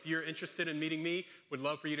If you're interested in meeting me, would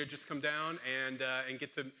love for you to just come down and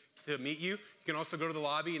get to meet you. You can also go to the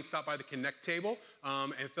lobby and stop by the Connect table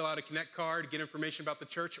and fill out a Connect card, get information about the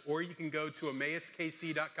church, or you can go to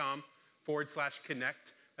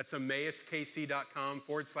EmmausKC.com/connect. That's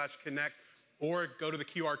EmmausKC.com/connect. Or go to the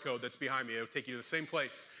QR code that's behind me. It'll take you to the same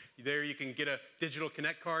place. There you can get a digital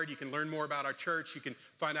Connect card. You can learn more about our church. You can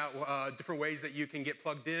find out different ways that you can get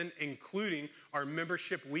plugged in, including our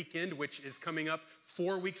membership weekend, which is coming up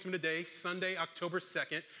 4 weeks from today, Sunday, October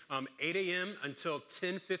 2nd, 8 a.m. until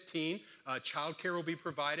 10:15. Childcare will be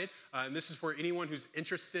provided. And this is for anyone who's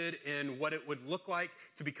interested in what it would look like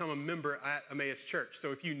to become a member at Emmaus Church.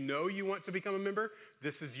 So if you know you want to become a member,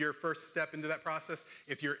 this is your first step into that process.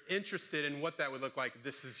 If you're interested in what that would look like,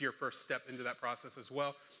 this is your first step into that process as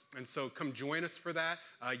well. And so come join us for that.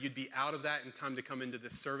 You'd be out of that in time to come into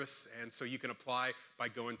this service. And so you can apply by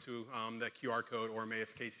going to the QR code or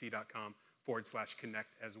EmmausKC.com/connect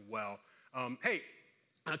as well. Hey,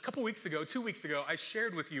 a couple weeks ago, 2 weeks ago, I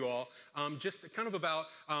shared with you all just kind of about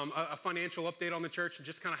a financial update on the church and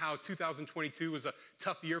just kind of how 2022 was a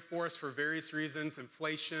tough year for us for various reasons,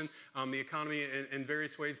 inflation, the economy in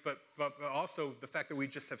various ways, but also the fact that we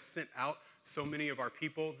just have sent out so many of our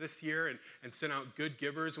people this year and sent out good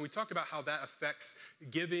givers. And we talked about how that affects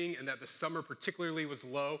giving and that the summer particularly was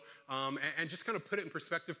low. And just kind of put it in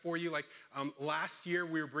perspective for you, like last year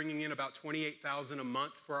we were bringing in about $28,000 a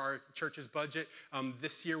month for our church's budget.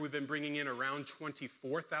 This year we've been bringing in around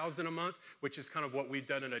 $24,000 a month, which is kind of what we've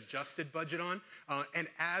done an adjusted budget on. And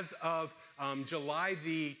as of July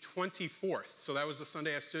the 24th, so that was the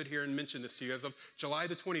Sunday I stood here and mentioned this to you, as of July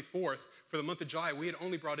the 24th, for the month of July, we had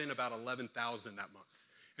only brought in about $11,000 that month.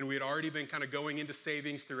 And we had already been kind of going into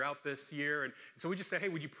savings throughout this year. And so we just said, hey,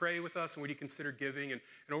 would you pray with us and would you consider giving? And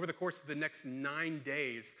over the course of the next 9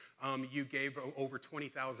 days, you gave over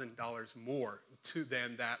 $20,000 more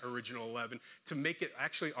than that original 11 to make it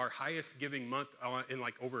actually our highest giving month in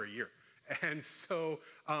like over a year. And so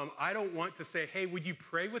I don't want to say, hey, would you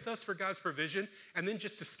pray with us for God's provision? And then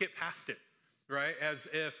just to skip past it, right? As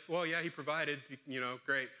if, well, yeah, he provided,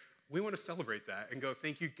 great. We want to celebrate that and go,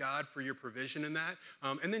 thank you, God, for your provision in that.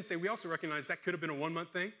 And then say, we also recognize that could have been a 1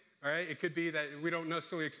 month thing, all right? It could be that we don't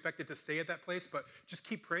necessarily expect it to stay at that place, but just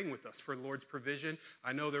keep praying with us for the Lord's provision.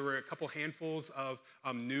 I know there were a couple handfuls of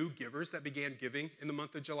new givers that began giving in the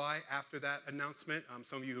month of July after that announcement.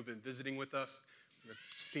 Some of you who have been visiting with us, it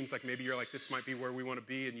seems like maybe you're like, this might be where we want to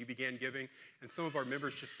be, and you began giving. And some of our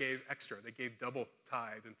members just gave extra. They gave double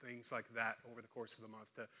tithe and things like that over the course of the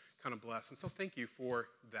month to kind of bless. And so thank you for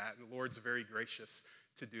that. And the Lord's very gracious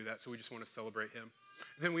to do that, so we just want to celebrate him.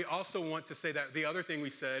 And then we also want to say that the other thing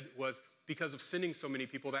we said was because of sending so many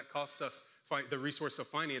people, that costs us the resource of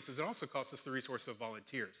finances. It also costs us the resource of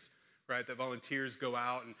volunteers. Right, that volunteers go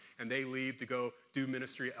out and they leave to go do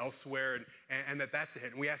ministry elsewhere, and that's a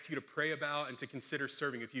hit. And we ask you to pray about and to consider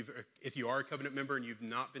serving. If you are a covenant member and you've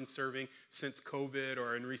not been serving since COVID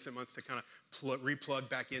or in recent months, to kind of replug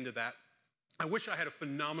back into that. I wish I had a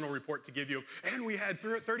phenomenal report to give you, and we had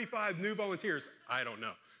 35 new volunteers. I don't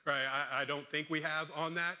know, right? I don't think we have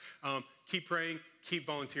on that. Keep praying, keep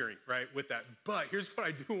volunteering, right, with that. But here's what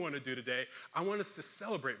I do want to do today. I want us to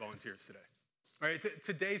celebrate volunteers today. All right,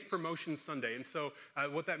 today's Promotion Sunday, and so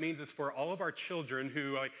what that means is for all of our children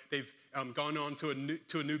who they've gone on to a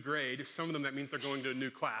new grade. Some of them, that means they're going to a new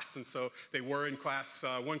class, and so they were in class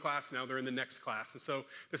one class, now they're in the next class, and so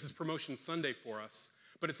this is Promotion Sunday for us.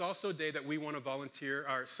 But it's also a day that we want to volunteer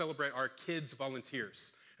or celebrate our kids'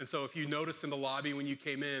 volunteers. And so if you noticed in the lobby when you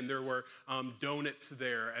came in, there were donuts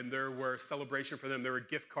there, and there were celebration for them. There were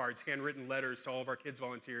gift cards, handwritten letters to all of our kids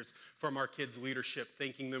volunteers from our kids leadership,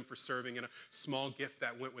 thanking them for serving, and a small gift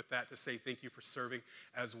that went with that to say thank you for serving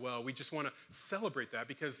as well. We just want to celebrate that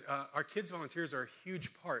because our kids volunteers are a huge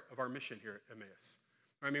part of our mission here at Emmaus.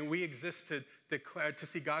 I mean, we exist to declare, to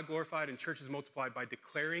see God glorified and churches multiplied by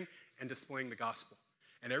declaring and displaying the gospel.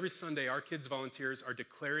 And every Sunday, our kids volunteers are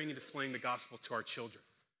declaring and displaying the gospel to our children.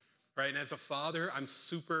 Right? And as a father, I'm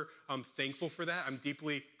super thankful for that. I'm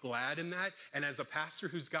deeply glad in that. And as a pastor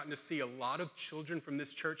who's gotten to see a lot of children from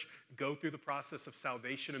this church go through the process of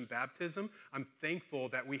salvation and baptism, I'm thankful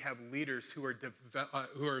that we have leaders who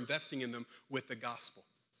are investing in them with the gospel.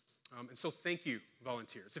 And so thank you,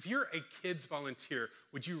 volunteers. If you're a kids volunteer,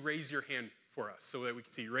 would you raise your hand for us so that we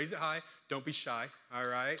can see you? Raise it high. Don't be shy. All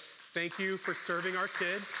right. Thank you for serving our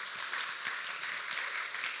kids.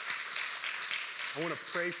 I want to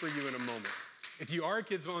pray for you in a moment. If you are a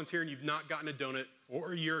kids volunteer and you've not gotten a donut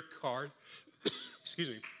or your card,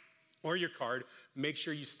 make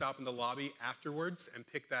sure you stop in the lobby afterwards and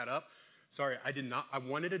pick that up. Sorry, I did not. I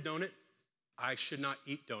wanted a donut. I should not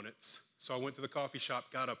eat donuts. So I went to the coffee shop,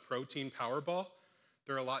 got a protein Powerball.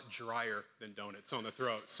 They're a lot drier than donuts on the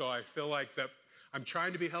throat. So I feel like that I'm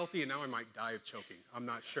trying to be healthy, and now I might die of choking. I'm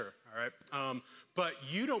not sure, all right? But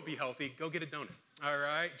you don't be healthy, go get a donut, all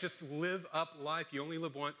right? Just live up life. You only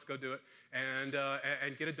live once, go do it, and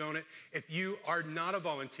get a donut. If you are not a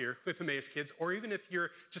volunteer with Emmaus Kids, or even if you're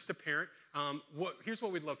just a parent, here's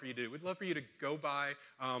what we'd love for you to do. We'd love for you to go by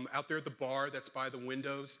out there at the bar that's by the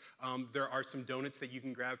windows. There are some donuts that you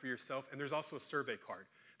can grab for yourself, and there's also a survey card.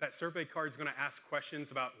 That survey card is going to ask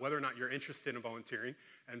questions about whether or not you're interested in volunteering.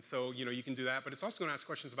 And so, you can do that. But it's also going to ask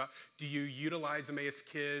questions about, do you utilize Emmaus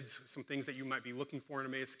Kids, some things that you might be looking for in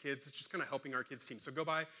Emmaus Kids. It's just kind of helping our kids team. So go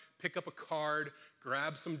by, pick up a card,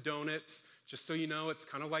 grab some donuts. Just so you know, it's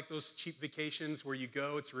kind of like those cheap vacations where you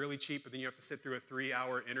go, it's really cheap, but then you have to sit through a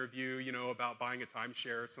 3-hour interview, about buying a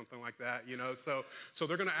timeshare or something like that, So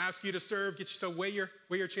they're going to ask you to serve, so weigh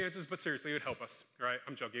your chances, but seriously, it would help us, right?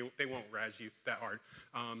 I'm joking. They won't razz you that hard.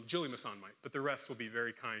 Julie Masson might, but the rest will be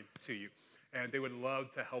very kind to you. And they would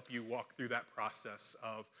love to help you walk through that process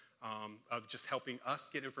of just helping us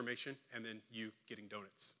get information and then you getting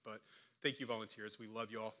donuts. But thank you, volunteers. We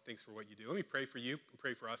love you all. Thanks for what you do. Let me pray for you and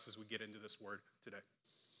pray for us as we get into this word today.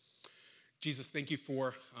 Jesus, thank you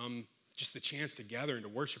for just the chance to gather and to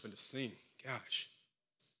worship and to sing. Gosh.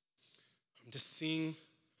 To sing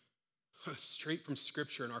straight from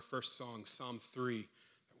Scripture in our first song, Psalm 3, that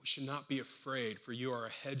we should not be afraid, for you are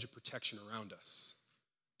a hedge of protection around us.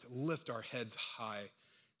 To lift our heads high,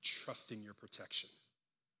 trusting your protection.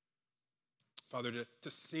 Father, to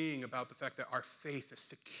sing about the fact that our faith is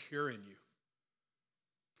secure in you,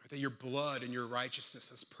 that your blood and your righteousness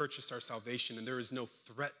has purchased our salvation, and there is no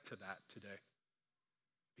threat to that today.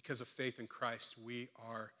 Because of faith in Christ, we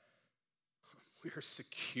are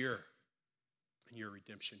secure in your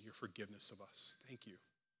redemption, your forgiveness of us. Thank you.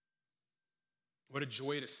 What a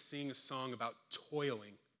joy to sing a song about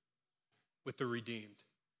toiling with the redeemed.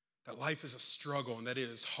 That life is a struggle, and that it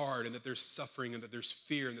is hard, and that there's suffering, and that there's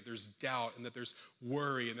fear, and that there's doubt, and that there's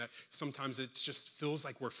worry, and that sometimes it just feels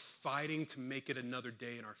like we're fighting to make it another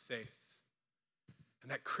day in our faith.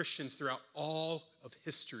 And that Christians throughout all of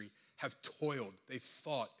history have toiled. They've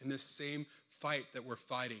fought in this same fight that we're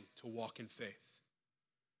fighting to walk in faith.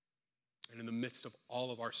 And in the midst of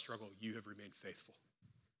all of our struggle, you have remained faithful.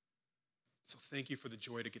 So thank you for the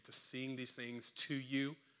joy to get to sing these things to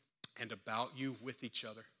you and about you with each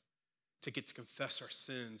other. To get to confess our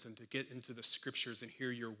sins and to get into the Scriptures and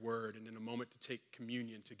hear your word, and in a moment to take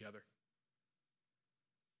communion together.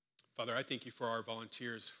 Father, I thank you for our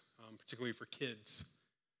volunteers, particularly for kids,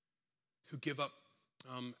 who give up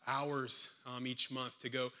hours each month to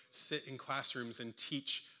go sit in classrooms and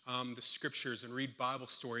teach the Scriptures and read Bible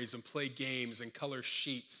stories and play games and color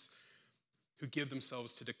sheets, who give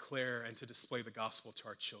themselves to declare and to display the gospel to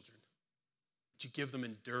our children. Would you give them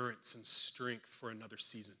endurance and strength for another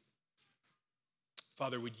season?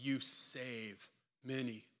 Father, would you save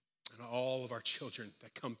many and all of our children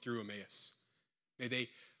that come through Emmaus? May they,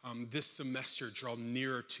 this semester, draw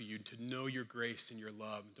nearer to you, to know your grace and your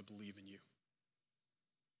love, and to believe in you.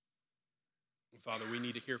 And Father, we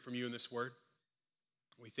need to hear from you in this word.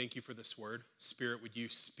 We thank you for this word. Spirit, would you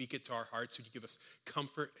speak it to our hearts? Would you give us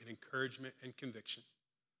comfort and encouragement and conviction?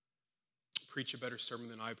 Preach a better sermon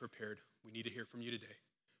than I prepared. We need to hear from you today.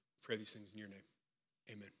 We pray these things in your name.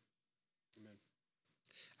 Amen. Amen.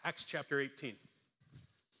 Acts chapter 18.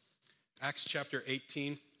 Acts chapter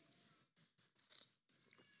 18.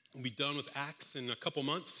 We'll be done with Acts in a couple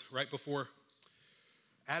months, right before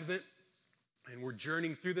Advent. And we're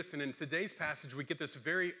journeying through this. And in today's passage, we get this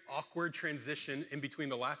very awkward transition in between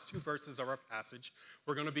the last two verses of our passage.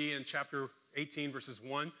 We're going to be in chapter 18, verses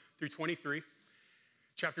 1 through 23.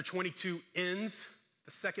 Chapter 22 ends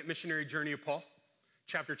the second missionary journey of Paul.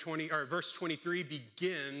 Verse 23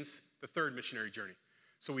 begins the third missionary journey.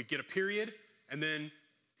 So we get a period, and then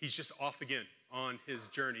he's just off again on his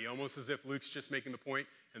journey, almost as if Luke's just making the point,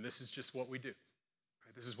 and this is just what we do.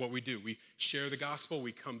 Right? This is what we do. We share the gospel,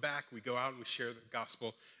 we come back, we go out, and we share the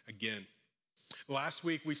gospel again. Last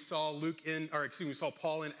week we saw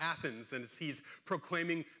Paul in Athens, and as he's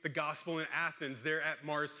proclaiming the gospel in Athens, there at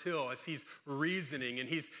Mars Hill, as he's reasoning, and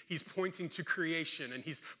he's pointing to creation, and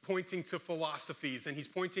he's pointing to philosophies, and he's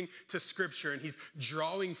pointing to Scripture, and he's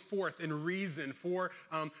drawing forth in reason for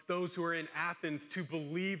those who are in Athens to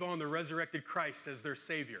believe on the resurrected Christ as their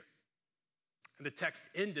Savior. And the text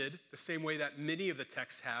ended the same way that many of the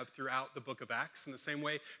texts have throughout the book of Acts, in the same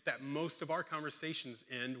way that most of our conversations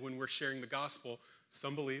end when we're sharing the gospel.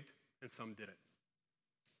 Some believed and some didn't.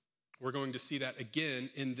 We're going to see that again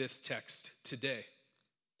in this text today.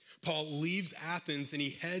 Paul leaves Athens and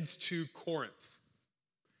he heads to Corinth.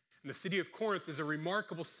 And the city of Corinth is a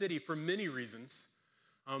remarkable city for many reasons,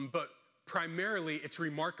 but primarily it's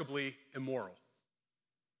remarkably immoral.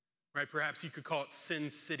 Right? Perhaps you could call it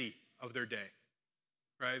Sin City of their day.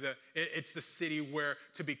 Right? It's the city where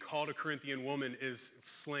to be called a Corinthian woman is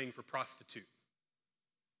slang for prostitute.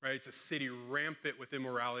 Right? It's a city rampant with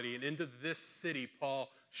immorality, and into this city Paul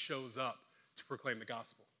shows up to proclaim the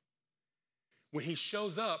gospel. When he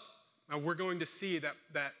shows up, we're going to see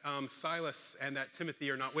that Silas and that Timothy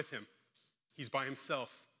are not with him. He's by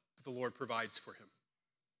himself, but the Lord provides for him.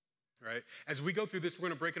 Right? As we go through this, we're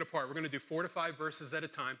going to break it apart. We're going to do 4 to 5 verses at a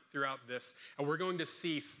time throughout this, and we're going to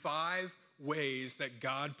see 5 ways that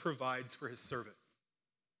God provides for his servant.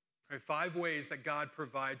 Right? 5 ways that God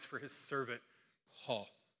provides for his servant, Paul.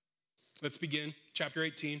 Let's begin, chapter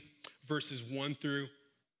 18, verses 1 through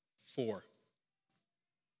 4.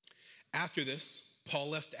 After this, Paul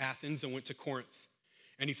left Athens and went to Corinth,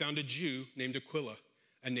 and he found a Jew named Aquila,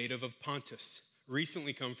 a native of Pontus,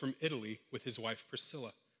 recently come from Italy with his wife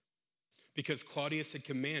Priscilla, because Claudius had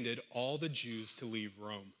commanded all the Jews to leave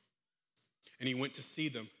Rome. And he went to see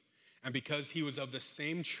them, and because he was of the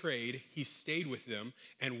same trade, he stayed with them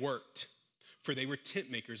and worked, for they were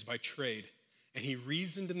tent makers by trade. And he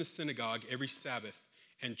reasoned in the synagogue every Sabbath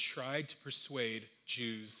and tried to persuade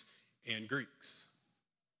Jews and Greeks.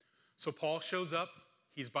 So Paul shows up,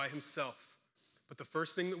 he's by himself. But the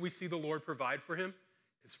first thing that we see the Lord provide for him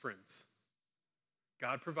is friends.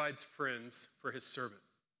 God provides friends for his servant.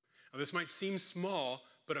 Now this might seem small,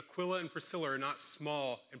 but Aquila and Priscilla are not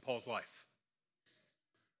small in Paul's life.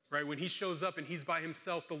 Right? When he shows up and he's by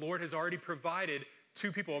himself, the Lord has already provided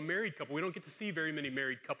 2 people, a married couple. We don't get to see very many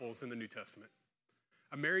married couples in the New Testament.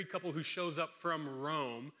 A married couple who shows up from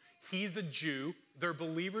Rome. He's a Jew. They're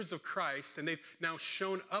believers of Christ, and they've now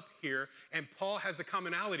shown up here, and Paul has a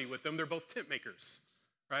commonality with them. They're both tent makers,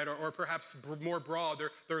 right? Or perhaps more broad,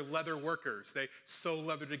 they're leather workers. They sew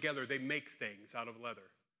leather together. They make things out of leather.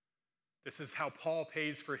 This is how Paul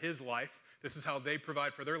pays for his life. This is how they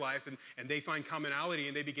provide for their life, and they find commonality,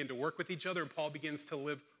 and they begin to work with each other, and Paul begins to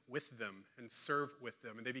live with them and serve with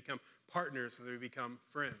them, and they become partners, and they become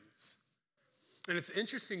friends. And it's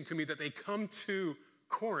interesting to me that they come to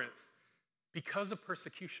Corinth because of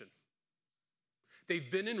persecution.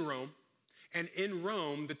 They've been in Rome, and in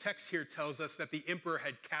Rome, the text here tells us that the emperor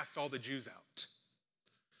had cast all the Jews out.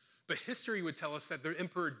 But history would tell us that the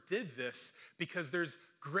emperor did this because there's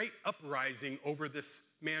great uprising over this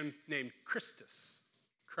man named Christ.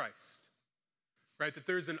 Right? That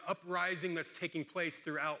there's an uprising that's taking place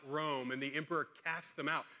throughout Rome, and the emperor casts them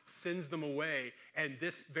out, sends them away, and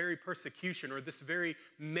this very persecution, or this very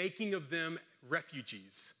making of them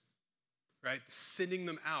refugees, right? Sending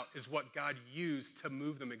them out is what God used to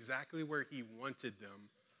move them exactly where he wanted them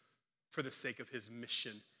for the sake of his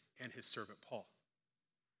mission and his servant Paul.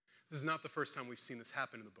 This is not the first time we've seen this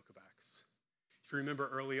happen in the book of Acts. If you remember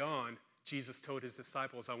early on, Jesus told his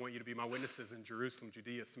disciples, I want you to be my witnesses in Jerusalem,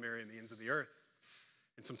 Judea, Samaria, and the ends of the earth.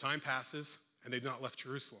 And some time passes, and they've not left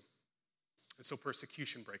Jerusalem. And so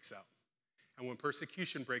persecution breaks out. And when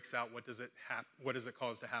persecution breaks out, what does it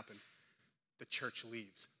cause to happen? The church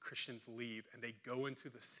leaves. Christians leave, and they go into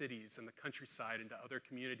the cities and the countryside, into other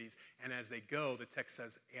communities. And as they go, the text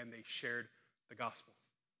says, and they shared the gospel.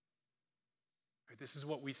 Right, this is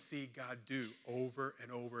what we see God do over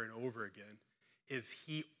and over and over again, is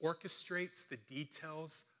he orchestrates the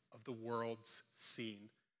details of the world's scene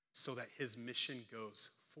so that his mission goes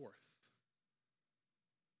forth.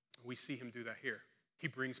 We see him do that here. He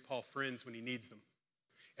brings Paul friends when he needs them.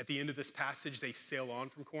 At the end of this passage, they sail on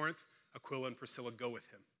from Corinth. Aquila and Priscilla go with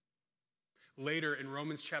him. Later in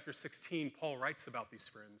Romans chapter 16, Paul writes about these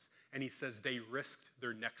friends, and he says, they risked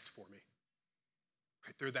their necks for me.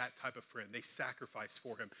 Right? They're that type of friend. They sacrificed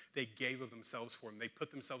for him. They gave of themselves for him. They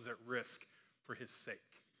put themselves at risk for his sake.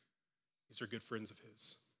 These are good friends of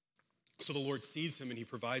his. So the Lord sees him and he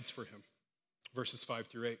provides for him. Verses 5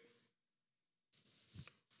 through 8.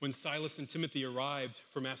 When Silas and Timothy arrived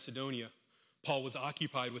from Macedonia, Paul was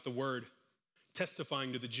occupied with the word,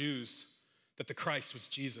 testifying to the Jews that the Christ was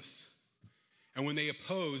Jesus. And when they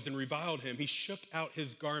opposed and reviled him, he shook out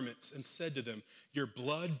his garments and said to them, your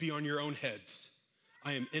blood be on your own heads.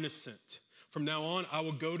 I am innocent. From now on, I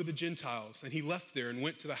will go to the Gentiles. And he left there and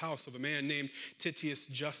went to the house of a man named Titius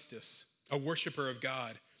Justus, a worshiper of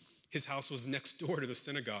God. His house was next door to the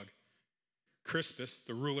synagogue. Crispus,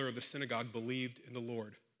 the ruler of the synagogue, believed in the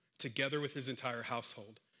Lord, together with his entire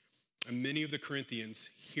household. And many of the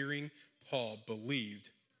Corinthians, hearing Paul, believed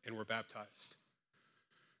and were baptized.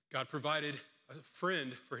 God provided a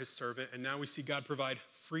friend for his servant, and now we see God provide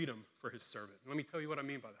freedom for his servant. Let me tell you what I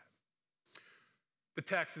mean by that. The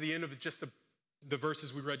text at the end of just the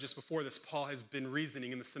verses we read just before this, Paul has been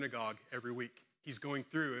reasoning in the synagogue every week. He's going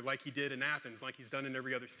through, like he did in Athens, like he's done in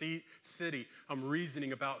every other city,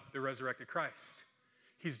 reasoning about the resurrected Christ.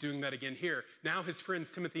 He's doing that again here. Now his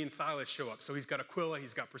friends Timothy and Silas show up. So he's got Aquila,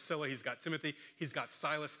 he's got Priscilla, he's got Timothy, he's got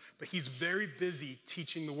Silas, but he's very busy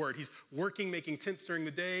teaching the word. He's working, making tents during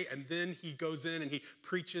the day, and then he goes in and he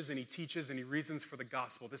preaches and he teaches and he reasons for the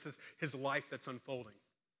gospel. This is his life that's unfolding.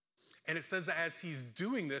 And it says that as he's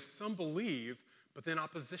doing this, some believe, but then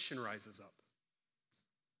opposition rises up.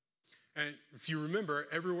 And if you remember,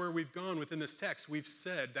 everywhere we've gone within this text, we've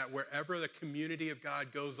said that wherever the community of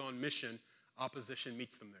God goes on mission, opposition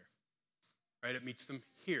meets them there, right? It meets them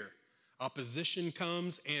here. Opposition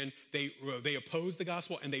comes and they oppose the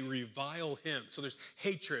gospel and they revile him. So there's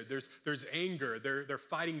hatred, there's anger, they're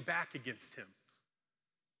fighting back against him.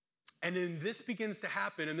 And then this begins to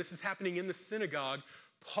happen, and this is happening in the synagogue.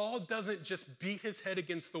 Paul doesn't just beat his head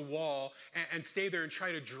against the wall and stay there and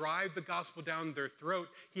try to drive the gospel down their throat.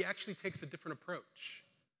 He actually takes a different approach.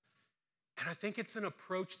 And I think it's an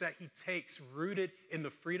approach that he takes rooted in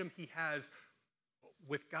the freedom he has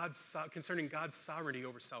with concerning God's sovereignty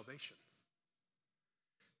over salvation.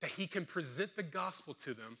 That he can present the gospel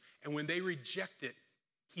to them, and when they reject it,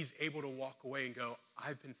 he's able to walk away and go,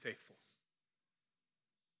 I've been faithful.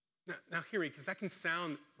 Now hear me, because that can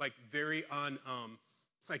sound like very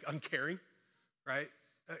uncaring, right?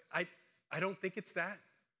 I don't think it's that.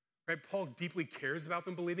 Right? Paul deeply cares about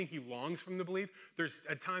them believing. He longs for them to believe. There's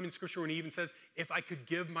a time in Scripture when he even says, if I could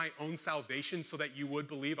give my own salvation so that you would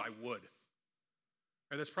believe, I would.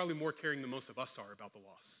 Right? That's probably more caring than most of us are about the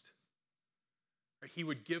lost. Right? He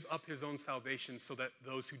would give up his own salvation so that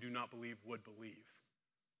those who do not believe would believe.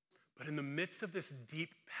 But in the midst of this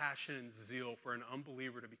deep passion and zeal for an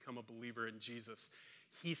unbeliever to become a believer in Jesus,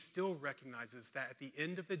 he still recognizes that at the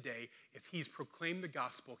end of the day, if he's proclaimed the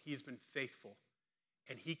gospel, he's been faithful.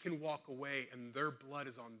 And he can walk away and their blood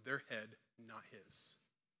is on their head, not his.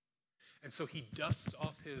 And so he dusts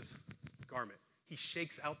off his garment. He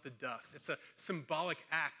shakes out the dust. It's a symbolic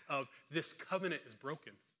act of this covenant is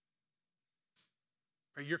broken.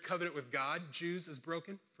 Right? Your covenant with God, Jews, is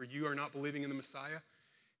broken, for you are not believing in the Messiah.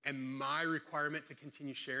 And my requirement to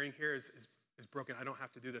continue sharing here is broken. I don't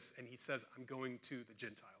have to do this. And he says, I'm going to the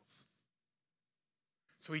Gentiles.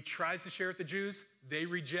 So he tries to share with the Jews. They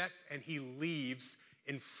reject, and he leaves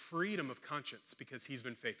in freedom of conscience because he's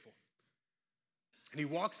been faithful. And he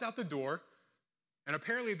walks out the door, and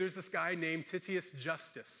apparently there's this guy named Titius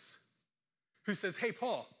Justus who says, hey,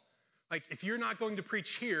 Paul, if you're not going to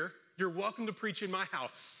preach here, you're welcome to preach in my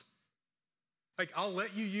house. I'll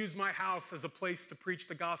let you use my house as a place to preach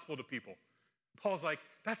the gospel to people. Paul's like,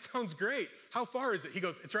 that sounds great. How far is it? He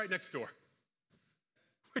goes, it's right next door.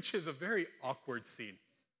 Which is a very awkward scene.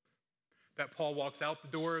 That Paul walks out the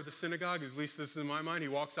door of the synagogue, at least this is in my mind. He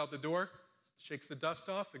walks out the door, shakes the dust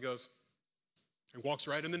off, and goes, and walks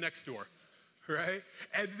right in the next door, right?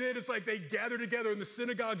 And then it's like they gather together, and the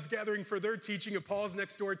synagogue's gathering for their teaching, and Paul's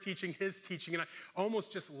next door teaching his teaching. And I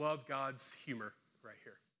almost just love God's humor right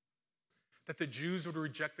here. That the Jews would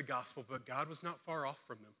reject the gospel, but God was not far off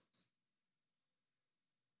from them.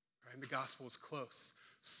 Right? And the gospel was close.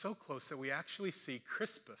 So close that we actually see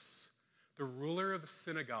Crispus, the ruler of the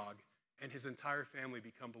synagogue, and his entire family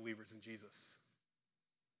become believers in Jesus.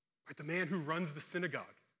 Right? The man who runs the synagogue,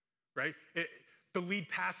 right? The lead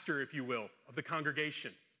pastor, if you will, of the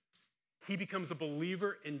congregation. He becomes a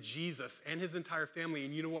believer in Jesus and his entire family.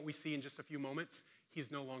 And you know what we see in just a few moments?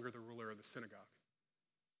 He's no longer the ruler of the synagogue.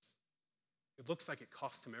 It looks like it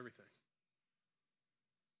cost him everything.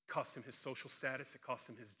 It cost him his social status. It cost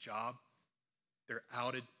him his job. They're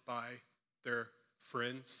outed by their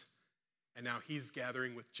friends. And now he's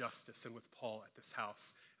gathering with Justus and with Paul at this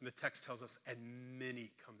house. And the text tells us, and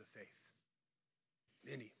many come to faith.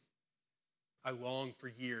 Many. I long for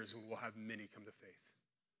years when we'll have many come to faith.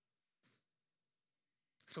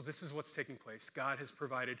 So this is what's taking place. God has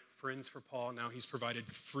provided friends for Paul. Now he's provided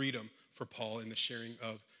freedom for Paul in the sharing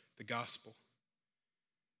of the gospel.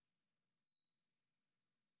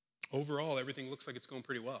 Overall, everything looks like it's going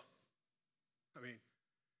pretty well. I mean,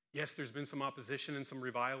 yes, there's been some opposition and some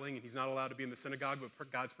reviling, and he's not allowed to be in the synagogue, but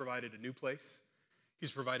God's provided a new place.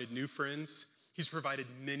 He's provided new friends. He's provided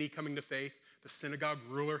many coming to faith. The synagogue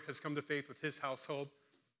ruler has come to faith with his household.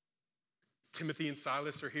 Timothy and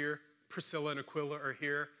Silas are here. Priscilla and Aquila are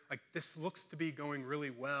here. This looks to be going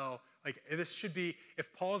really well. This should be,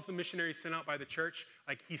 if Paul's the missionary sent out by the church,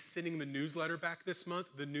 he's sending the newsletter back this month.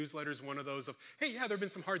 The newsletter is one of those of, hey, yeah, there have been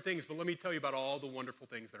some hard things, but let me tell you about all the wonderful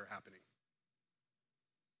things that are happening.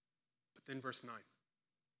 But then verse 9.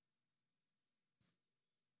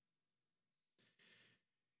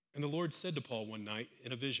 And the Lord said to Paul one night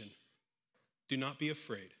in a vision, "Do not be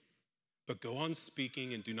afraid, but go on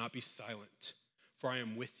speaking and do not be silent, for I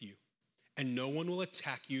am with you, and no one will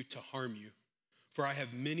attack you to harm you, for I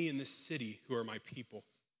have many in this city who are my people."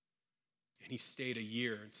 And he stayed a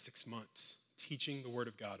year and 6 months, teaching the word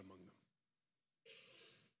of God among them.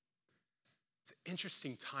 It's an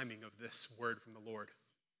interesting timing of this word from the Lord,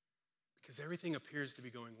 because everything appears to be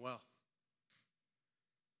going well.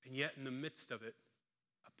 And yet in the midst of it,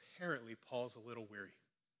 apparently Paul's a little weary,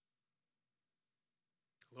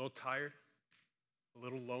 a little tired, a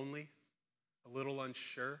little lonely, a little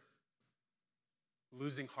unsure,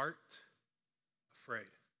 losing heart,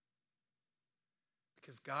 afraid.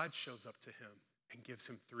 Because God shows up to him and gives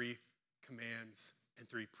him 3 commands and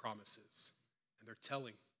 3 promises. And they're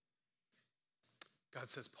telling. God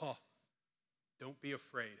says, "Paul, don't be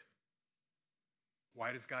afraid."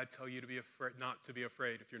 Why does God tell you to be afraid, not to be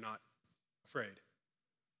afraid if you're not afraid?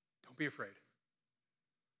 Don't be afraid.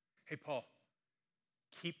 Hey, Paul,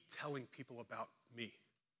 keep telling people about me.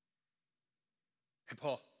 Hey,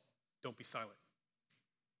 Paul, don't be silent.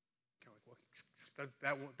 Kind of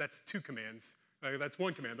like, well, that's 2 commands. That's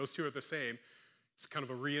 1 command. Those 2 are the same. It's kind of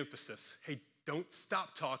a re-emphasis. Hey, don't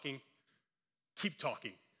stop talking. Keep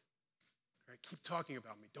talking. All right, keep talking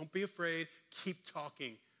about me. Don't be afraid. Keep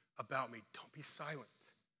talking about me. Don't be silent.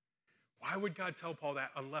 Why would God tell Paul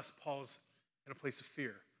that unless Paul's in a place of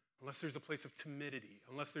fear? Unless there's a place of timidity,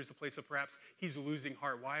 unless there's a place of perhaps he's losing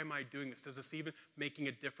heart. Why am I doing this? Does this even making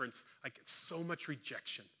a difference? Like so much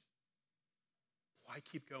rejection. Why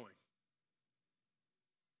keep going?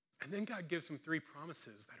 And then God gives him 3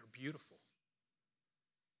 promises that are beautiful.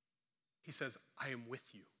 He says, "I am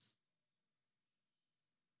with you.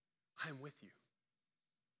 I am with you.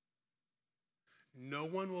 No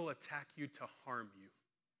one will attack you to harm you.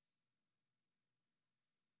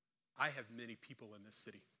 I have many people in this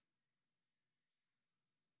city."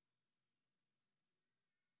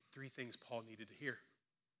 3 things Paul needed to hear.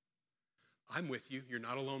 I'm with you. You're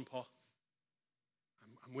not alone, Paul.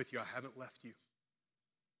 I'm with you. I haven't left you.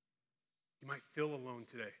 You might feel alone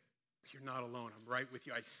today, but you're not alone. I'm right with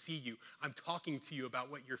you. I see you. I'm talking to you about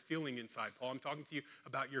what you're feeling inside, Paul. I'm talking to you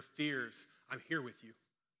about your fears. I'm here with you.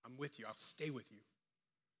 I'm with you. I'll stay with you.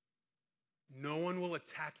 No one will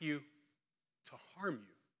attack you to harm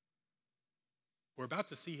you. We're about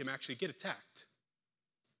to see him actually get attacked.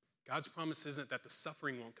 God's promise isn't that the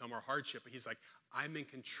suffering won't come or hardship, but he's like, I'm in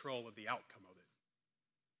control of the outcome of it.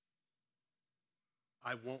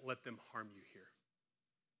 I won't let them harm you here.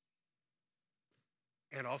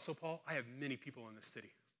 And also, Paul, I have many people in this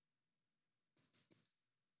city.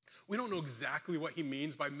 We don't know exactly what he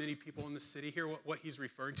means by many people in the city here, what he's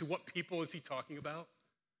referring to. What people is he talking about?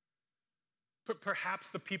 But perhaps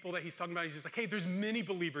the people that he's talking about, he's just like, hey, there's many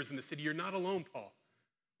believers in the city. You're not alone, Paul.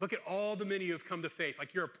 Look at all the many who have come to faith.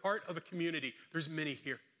 Like you're a part of a community. There's many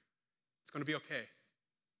here. It's going to be okay.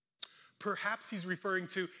 Perhaps he's referring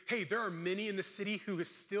to, hey, there are many in the city who is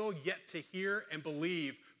still yet to hear and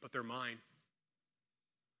believe, but they're mine.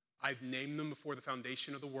 I've named them before the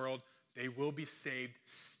foundation of the world. They will be saved.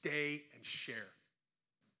 Stay and share.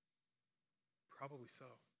 Probably so.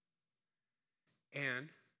 And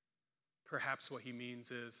perhaps what he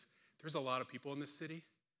means is there's a lot of people in this city,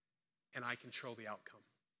 and I control the outcome.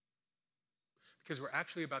 Because we're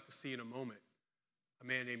actually about to see in a moment a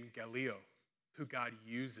man named Gallio, who God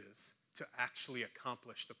uses to actually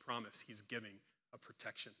accomplish the promise he's giving of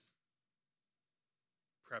protection.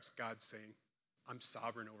 Perhaps God's saying, I'm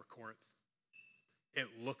sovereign over Corinth. It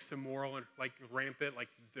looks immoral and like rampant, like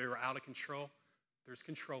they're out of control. There's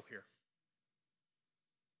control here.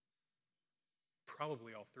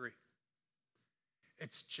 Probably all 3.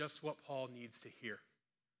 It's just what Paul needs to hear.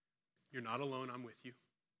 You're not alone, I'm with you.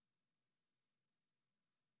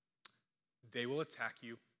 They will attack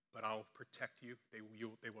you, but I'll protect you. They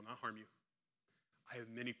will not harm you. I have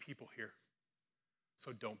many people here.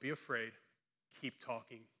 So don't be afraid. Keep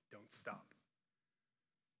talking. Don't stop.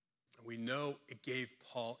 And we know it gave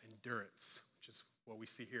Paul endurance, which is what we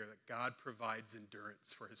see here, that God provides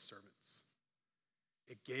endurance for his servants.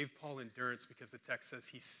 It gave Paul endurance because the text says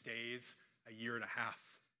he stays a year and a half.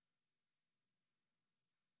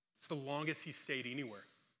 It's the longest he stayed anywhere.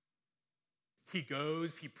 He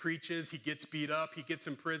goes, he preaches, he gets beat up, he gets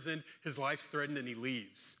imprisoned, his life's threatened, and he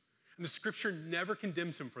leaves. And the scripture never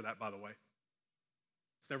condemns him for that, by the way.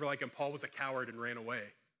 It's never like Paul was a coward and ran away.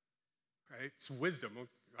 Right? It's wisdom.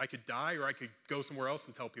 I could die or I could go somewhere else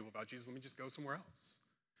and tell people about Jesus. Let me just go somewhere else.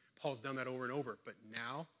 Paul's done that over and over. But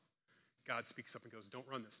now, God speaks up and goes, don't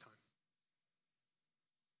run this time.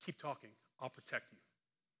 Keep talking. I'll protect you.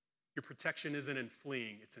 Your protection isn't in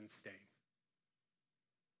fleeing, it's in staying.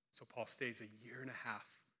 So Paul stays a year and a half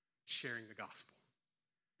sharing the gospel.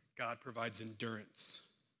 God provides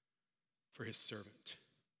endurance for his servant.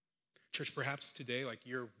 Church, perhaps today, like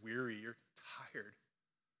you're weary, you're tired,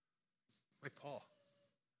 like Paul.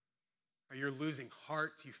 Or you're losing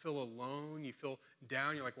heart, you feel alone, you feel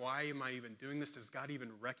down, you're like, why am I even doing this? Does God even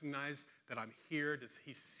recognize that I'm here? Does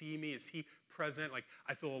he see me? Is he present? Like,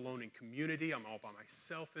 I feel alone in community, I'm all by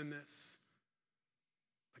myself in this.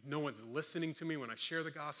 Like, no one's listening to me when I share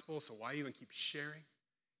the gospel, so why even keep sharing?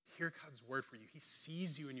 Hear God's word for you. He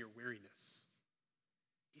sees you in your weariness.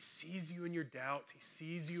 He sees you in your doubt. He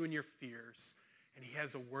sees you in your fears. And he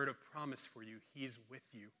has a word of promise for you. He's with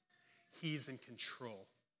you. He's in control.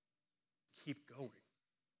 Keep going.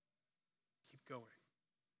 Keep going.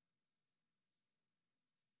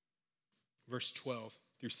 Verse 12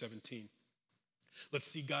 through 17. Let's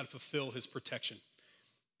see God fulfill his protection.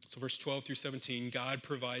 So verse 12 through 17, God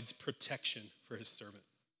provides protection for his servant.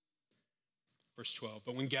 Verse 12,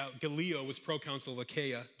 but when Gallio was proconsul of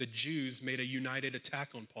Achaia, the Jews made a united attack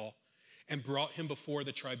on Paul and brought him before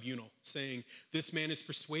the tribunal, saying, this man is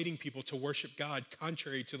persuading people to worship God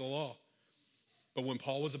contrary to the law. But when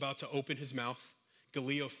Paul was about to open his mouth,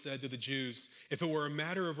 Gallio said to the Jews, if it were a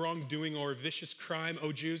matter of wrongdoing or a vicious crime,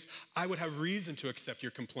 O Jews, I would have reason to accept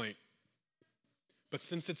your complaint. But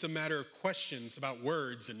since it's a matter of questions about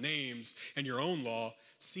words and names and your own law,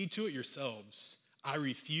 see to it yourselves. I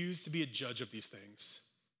refuse to be a judge of these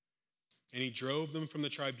things. And he drove them from the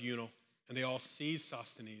tribunal, and they all seized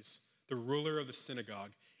Sosthenes, the ruler of the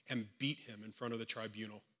synagogue, and beat him in front of the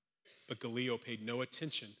tribunal. But Gallio paid no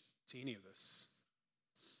attention to any of this.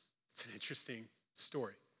 It's an interesting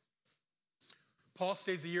story. Paul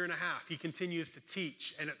stays a year and a half. He continues to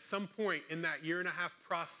teach. And at some point in that year and a half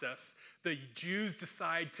process, the Jews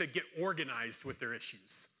decide to get organized with their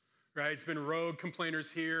issues. Right? It's been rogue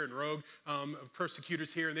complainers here and rogue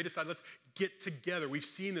persecutors here, and they decide, let's get together. We've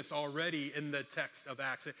seen this already in the text of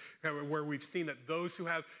Acts, where we've seen that those who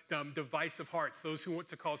have divisive hearts, those who want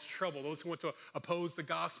to cause trouble, those who want to oppose the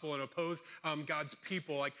gospel and oppose God's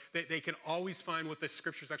people, like they can always find what the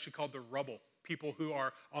scriptures actually called the rubble, people who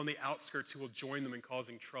are on the outskirts who will join them in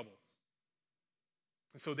causing trouble.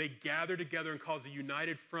 And so they gather together and cause a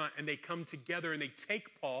united front, and they come together and they take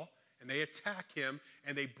Paul, and they attack him,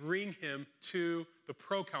 and they bring him to the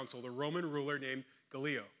proconsul, the Roman ruler named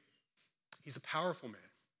Gallio. He's a powerful man.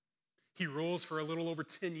 He rules for a little over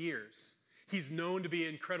 10 years. He's known to be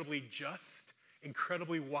incredibly just,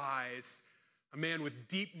 incredibly wise, a man with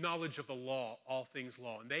deep knowledge of the law, all things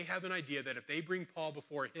law. And they have an idea that if they bring Paul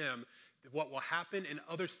before him, that what will happen in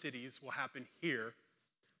other cities will happen here.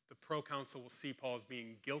 The proconsul will see Paul as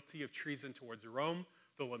being guilty of treason towards Rome.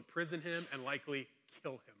 They'll imprison him and likely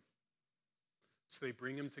kill him. So they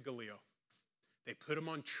bring him to Gallio. They put him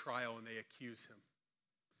on trial and they accuse him.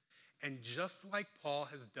 And just like Paul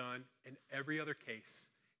has done in every other case,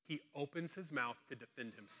 he opens his mouth to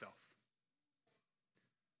defend himself.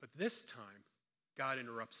 But this time, God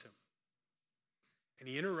interrupts him. And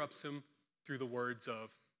he interrupts him through the words of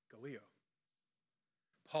Gallio.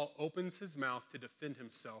 Paul opens his mouth to defend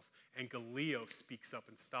himself, and Gallio speaks up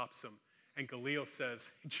and stops him. And Gallio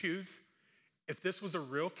says, Jews, if this was a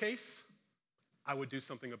real case, I would do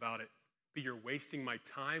something about it. But you're wasting my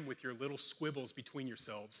time with your little squibbles between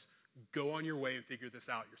yourselves. Go on your way and figure this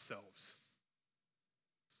out yourselves.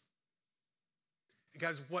 And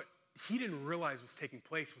guys, what he didn't realize was taking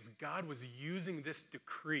place was God was using this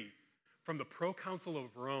decree from the proconsul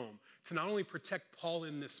of Rome to not only protect Paul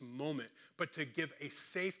in this moment, but to give a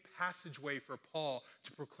safe passageway for Paul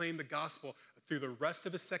to proclaim the gospel through the rest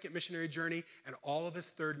of his second missionary journey and all of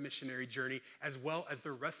his third missionary journey, as well as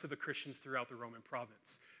the rest of the Christians throughout the Roman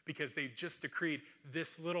province. Because they've just decreed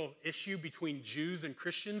this little issue between Jews and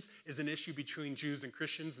Christians is an issue between Jews and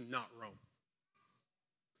Christians, not Rome.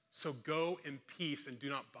 So go in peace and do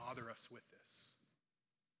not bother us with this.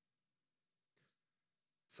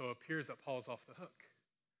 So it appears that Paul's off the hook.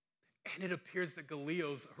 And it appears that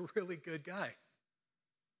Gallio's a really good guy.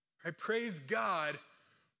 Right? Praise God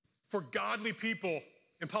for godly people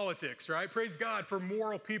in politics, right? Praise God for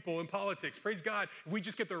moral people in politics. Praise God, if we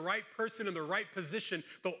just get the right person in the right position,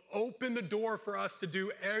 they'll open the door for us to do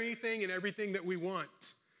anything and everything that we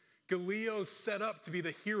want. Gallio's set up to be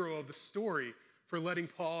the hero of the story for letting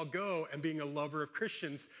Paul go and being a lover of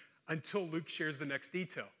Christians until Luke shares the next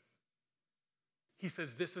detail. He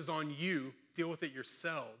says, this is on you, deal with it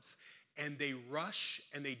yourselves. And they rush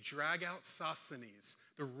and they drag out Sosthenes,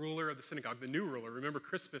 the ruler of the synagogue, the new ruler. Remember,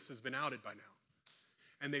 Crispus has been outed by now.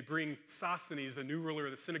 And they bring Sosthenes, the new ruler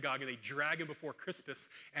of the synagogue, and they drag him before Crispus,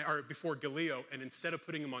 or before Gallio, and instead of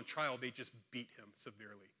putting him on trial, they just beat him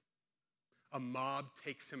severely. a mob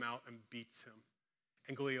takes him out and beats him.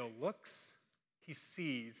 And Gallio looks, he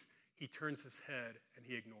sees, he turns his head, and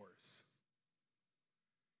he ignores.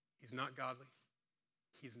 He's not godly.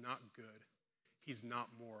 He's not good. He's not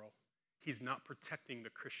moral. He's not protecting the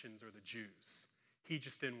Christians or the Jews. He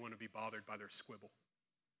just didn't want to be bothered by their squibble.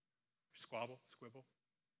 Squabble? Squibble?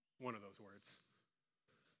 One of those words.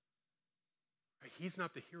 He's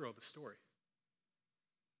not the hero of the story.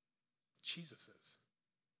 Jesus is.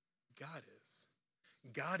 God is.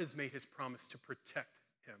 God has made his promise to protect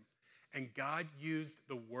him. And God used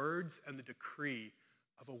the words and the decree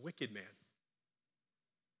of a wicked man,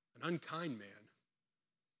 an unkind man,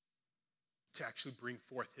 to actually bring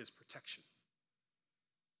forth his protection.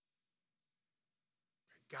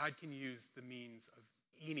 God can use the means of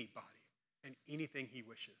anybody and anything he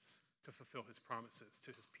wishes to fulfill his promises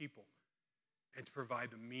to his people and to provide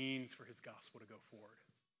the means for his gospel to go forward.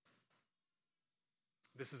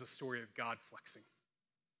 This is a story of God flexing.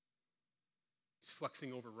 He's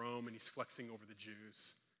flexing over Rome and he's flexing over the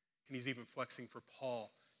Jews. And he's even flexing for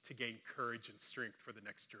Paul to gain courage and strength for the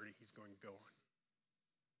next journey he's going to go on.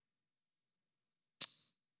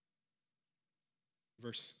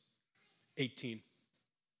 Verse 18.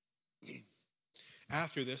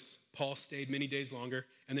 After this, Paul stayed many days longer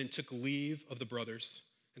and then took leave of the brothers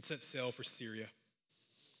and set sail for Syria.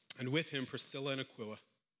 And with him Priscilla and Aquila.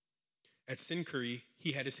 At Cenchreae,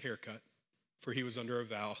 he had his hair cut, for he was under a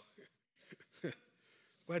vow.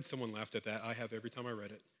 Glad someone laughed at that. I have every time I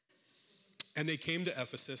read it. And they came to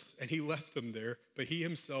Ephesus, and he left them there, but he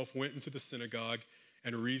himself went into the synagogue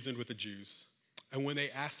and reasoned with the Jews. And when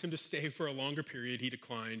they asked him to stay for a longer period, he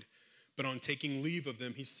declined. But on taking leave of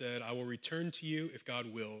them, he said, I will return to you if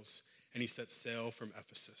God wills. And he set sail from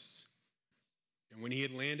Ephesus. And when he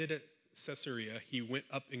had landed at Caesarea, he went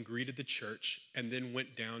up and greeted the church and then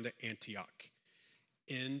went down to Antioch.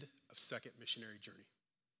 End of second missionary journey.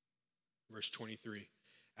 Verse 23.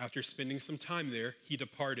 After spending some time there, he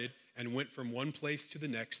departed and went from one place to the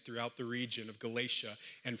next throughout the region of Galatia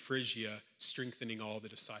and Phrygia, strengthening all the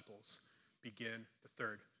disciples. Begin the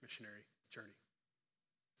third missionary journey.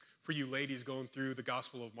 For you ladies going through the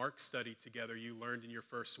Gospel of Mark study together, you learned in your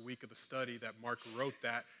first week of the study that Mark wrote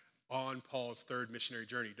that on Paul's third missionary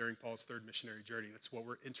journey, during Paul's third missionary journey. That's what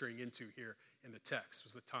we're entering into here in the text,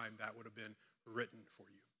 was the time that would have been written for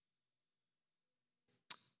you.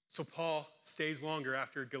 So Paul stays longer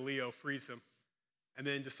after Gallio frees him and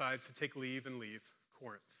then decides to take leave and leave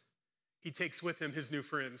Corinth. He takes with him his new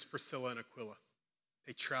friends, Priscilla and Aquila.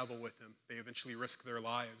 They travel with him. They eventually risk their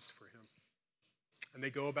lives for him. And they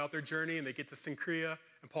go about their journey and they get to Cenchreae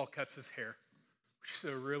and Paul cuts his hair, which is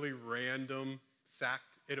a really random fact,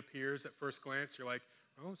 it appears at first glance. You're like,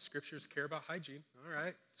 oh, scriptures care about hygiene. All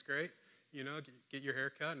right, it's great. You know, get your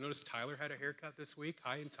hair cut. Notice Tyler had a haircut this week,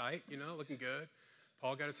 high and tight, you know, looking good.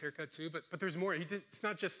 Paul got his haircut too, but there's more. It's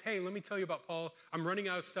not just, hey, let me tell you about Paul. I'm running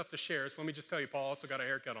out of stuff to share, so let me just tell you, Paul also got a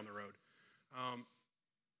haircut on the road.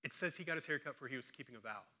 It says he got his haircut for he was keeping a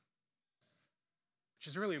vow, which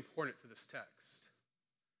is really important to this text.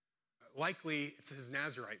 Likely, it's his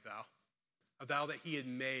Nazirite vow, a vow that he had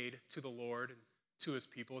made to the Lord and to his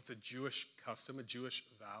people. It's a Jewish custom, a Jewish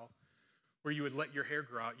vow, where you would let your hair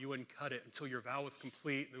grow out. You wouldn't cut it until your vow was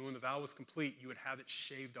complete. And then when the vow was complete, you would have it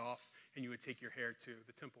shaved off and you would take your hair to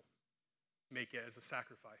the temple, make it as a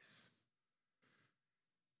sacrifice.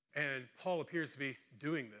 And Paul appears to be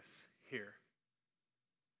doing this here.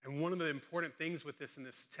 And one of the important things with this in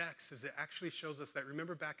this text is it actually shows us that,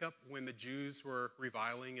 remember back up when the Jews were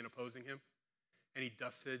reviling and opposing him? And he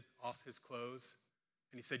dusted off his clothes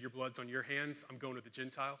and he said, your blood's on your hands, I'm going to the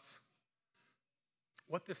Gentiles.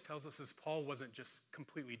 What this tells us is Paul wasn't just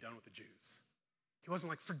completely done with the Jews. He wasn't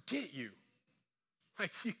like, forget you.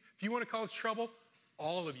 Like, if you want to cause trouble,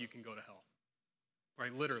 all of you can go to hell,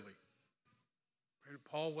 right? Literally. Right?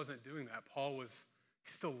 Paul wasn't doing that. He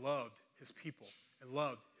still loved his people and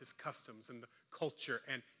loved his customs and the culture,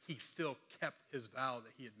 and he still kept his vow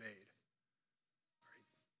that he had made. Right?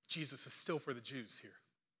 Jesus is still for the Jews here.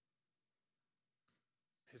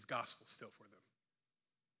 His gospel is still for them.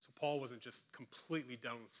 So Paul wasn't just completely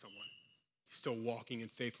done with someone. He's still walking in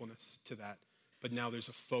faithfulness to that. But now there's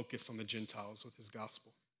a focus on the Gentiles with his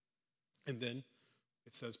gospel. And then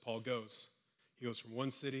it says Paul goes. He goes from one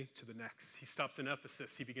city to the next. He stops in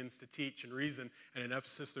Ephesus. He begins to teach and reason. And in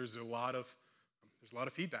Ephesus, there's a lot of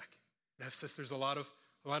feedback. In Ephesus, there's a lot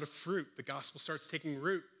of fruit. The gospel starts taking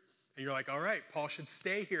root. And you're like, all right, Paul should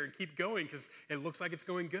stay here and keep going because it looks like it's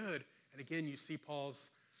going good. And again, you see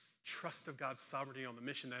Paul's trust of God's sovereignty on the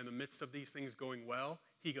mission, that in the midst of these things going well,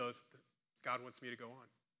 he goes, God wants me to go on.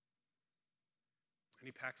 and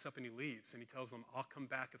he packs up and he leaves, and he tells them, I'll come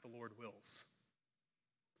back if the Lord wills.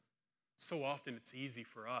 So often it's easy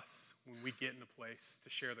for us when we get in a place to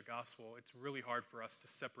share the gospel. It's really hard for us to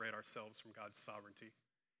separate ourselves from God's sovereignty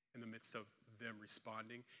in the midst of them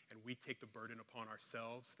responding, and we take the burden upon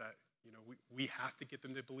ourselves that we have to get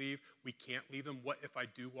them to believe. We can't leave them. What if I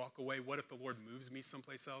do walk away? What if the Lord moves me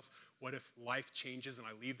someplace else? What if life changes and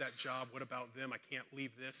I leave that job? What about them? I can't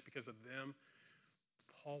leave this because of them.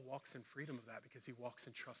 Paul walks in freedom of that because he walks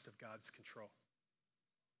in trust of God's control.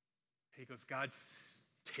 He goes, God's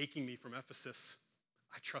taking me from Ephesus.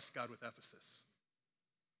 I trust God with Ephesus.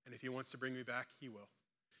 And if he wants to bring me back, he will.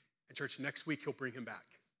 And church, next week he'll bring him back.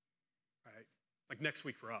 Right? Like next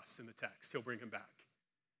week for us in the text, he'll bring him back.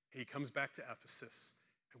 And he comes back to Ephesus,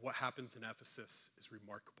 and what happens in Ephesus is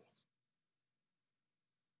remarkable.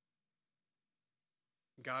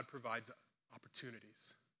 God provides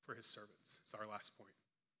opportunities for his servants. It's our last point.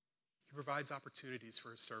 He provides opportunities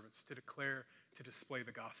for his servants to declare, to display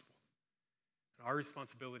the gospel. And our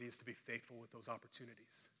responsibility is to be faithful with those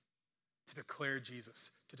opportunities, to declare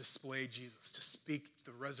Jesus, to display Jesus, to speak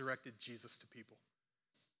the resurrected Jesus to people,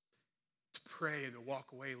 to pray and to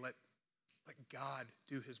walk away, let God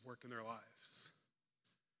do his work in their lives.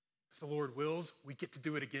 If the Lord wills, we get to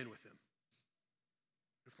do it again with him.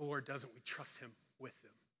 If the Lord doesn't, we trust him with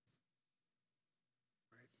them.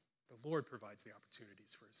 Right? The Lord provides the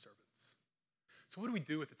opportunities for his servants. So what do we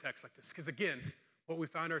do with a text like this? Because again, what we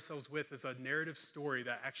find ourselves with is a narrative story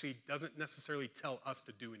that actually doesn't necessarily tell us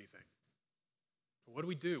to do anything. What do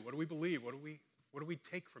we do? What do we believe? What do we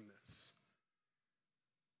take from this?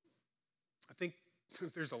 I think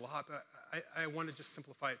there's a lot, but I want to just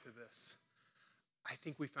simplify it to this. I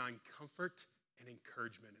think we find comfort and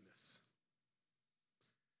encouragement in this.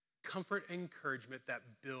 Comfort and encouragement that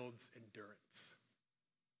builds endurance.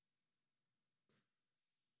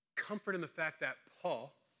 Comfort in the fact that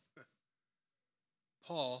Paul,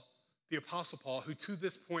 the Apostle Paul, who to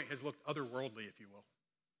this point has looked otherworldly, if you will.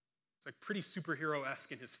 It's like pretty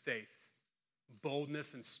superhero-esque in his faith.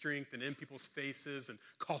 Boldness and strength and in people's faces and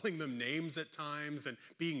calling them names at times and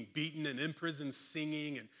being beaten and in prison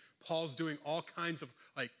singing, and Paul's doing all kinds of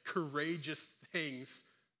courageous things.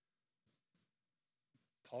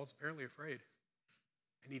 Paul's apparently afraid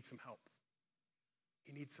and needs some help.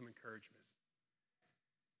 He needs some encouragement.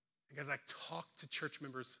 Because I talk to church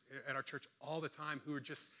members at our church all the time who are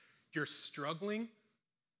you're struggling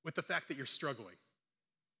with the fact that you're struggling,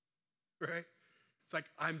 right? It's like,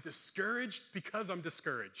 I'm discouraged because I'm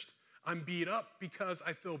discouraged. I'm beat up because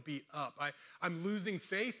I feel beat up. I'm losing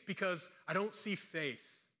faith because I don't see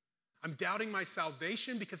faith. I'm doubting my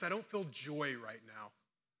salvation because I don't feel joy right now.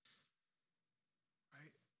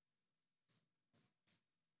 Right?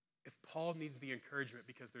 If Paul needs the encouragement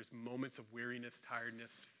because there's moments of weariness,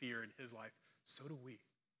 tiredness, fear in his life, so do we.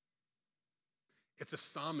 If the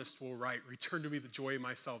psalmist will write, return to me the joy of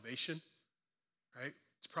my salvation, right?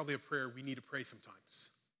 It's probably a prayer we need to pray sometimes.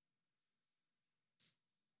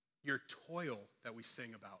 Your toil that we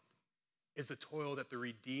sing about is a toil that the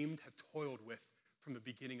redeemed have toiled with from the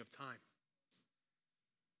beginning of time.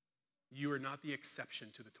 You are not the exception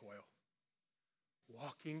to the toil.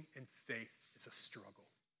 Walking in faith is a struggle.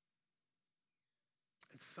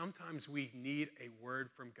 And sometimes we need a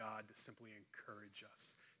word from God to simply encourage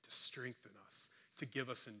us, to strengthen us, to give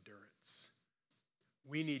us endurance.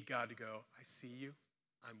 We need God to go, I see you.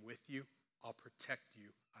 I'm with you. I'll protect you.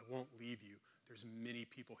 I won't leave you. There's many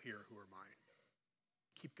people here who are mine.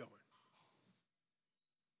 Keep going.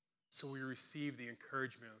 So we receive the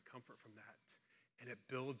encouragement and comfort from that, and it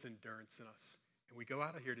builds endurance in us. And we go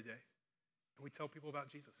out of here today, and we tell people about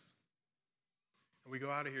Jesus. And we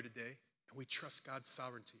go out of here today, and we trust God's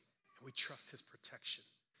sovereignty, and we trust his protection.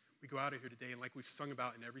 We go out of here today, and like we've sung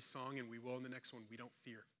about in every song, and we will in the next one, we don't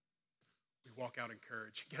fear. We walk out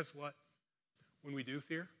encouraged. Guess what? When we do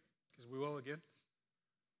fear, because we will again,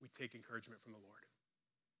 we take encouragement from the Lord.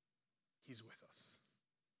 He's with us.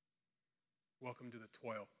 Welcome to the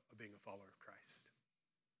toil of being a follower of Christ.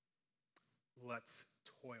 Let's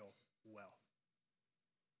toil well.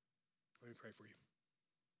 Let me pray for you.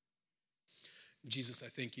 Jesus, I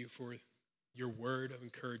thank you for your word of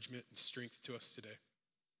encouragement and strength to us today.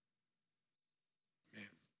 Man,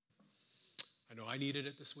 I know I needed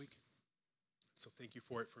it this week. So thank you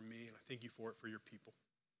for it for me, and I thank you for it for your people.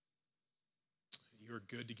 You are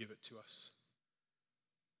good to give it to us.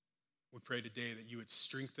 We pray today that you would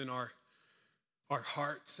strengthen our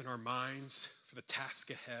hearts and our minds for the task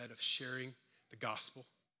ahead of sharing the gospel,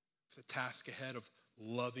 for the task ahead of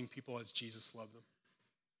loving people as Jesus loved them.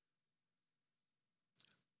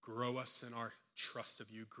 Grow us in our trust of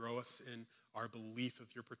you. Grow us in our belief of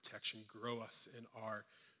your protection. Grow us in our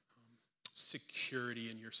security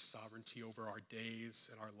and your sovereignty over our days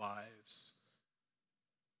and our lives.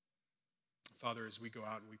 Father, as we go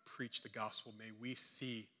out and we preach the gospel, may we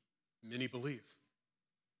see many believe.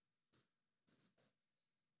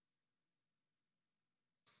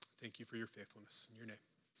 Thank you for your faithfulness. In your name,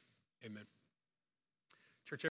 amen.